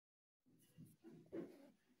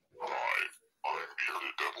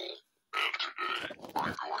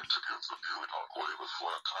the Buick Enclave a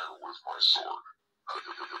flat tire with my sword.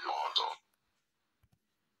 Honda.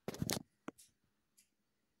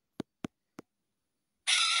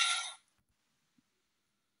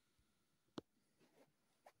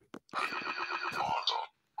 Honda.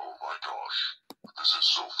 Oh my gosh. This is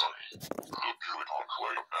so funny. The Buick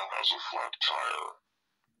Enclave now has a flat tire.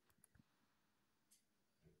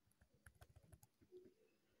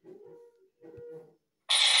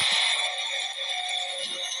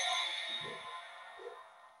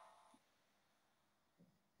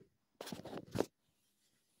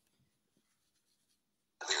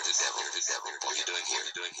 What are you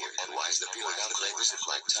doing here? And why is the Buick Enclave a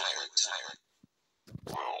flat tire?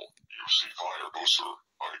 Well, you see, Firebuster,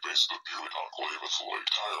 I based the Buick Enclave a flat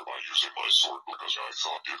tire by using my sword because I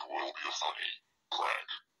thought it will be a funny prank.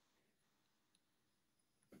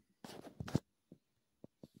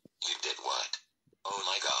 You did what? Oh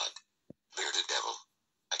my god. Bearded devil.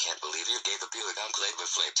 I can't believe you gave the Buick Enclave a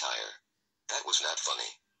flat tire. That was not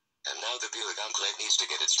funny. And now the Buick Enclave needs to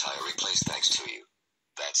get its tire replaced thanks to you.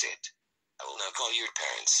 That's it. I will now call your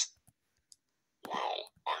parents. Well,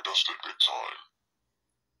 I dusted big time.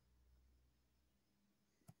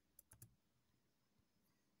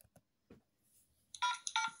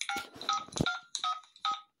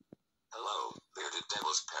 Hello, Bearded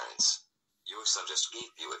Devil's parents. Your son just gave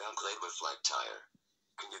Buick Enclave a flat tire.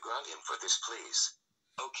 Can you ground him for this, please?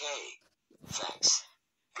 Okay. Thanks.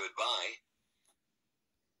 Goodbye.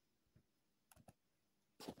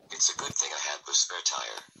 It's a good thing I have the spare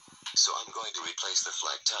tire. So I'm going to replace the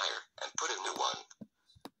flat tire and put a new one.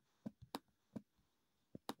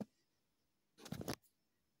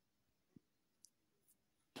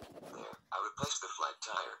 There, I replaced the flat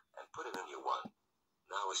tire and put in a new one.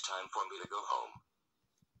 Now it's time for me to go home.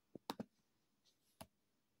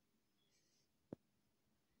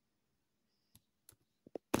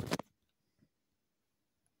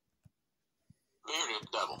 Bearded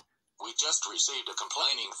Devil. We just received a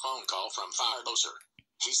complaining phone call from Firebuster.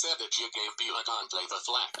 He said that you gave Buick Enclave a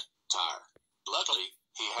flat tire. Luckily,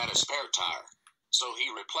 he had a spare tire, so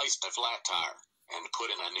he replaced the flat tire and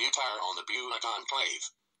put in a new tire on the Buick Enclave.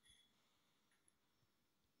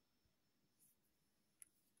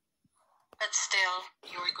 But still,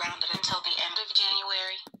 you're grounded until the end of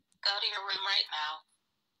January. Go to your room right now.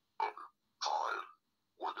 Fine.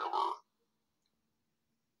 Whatever.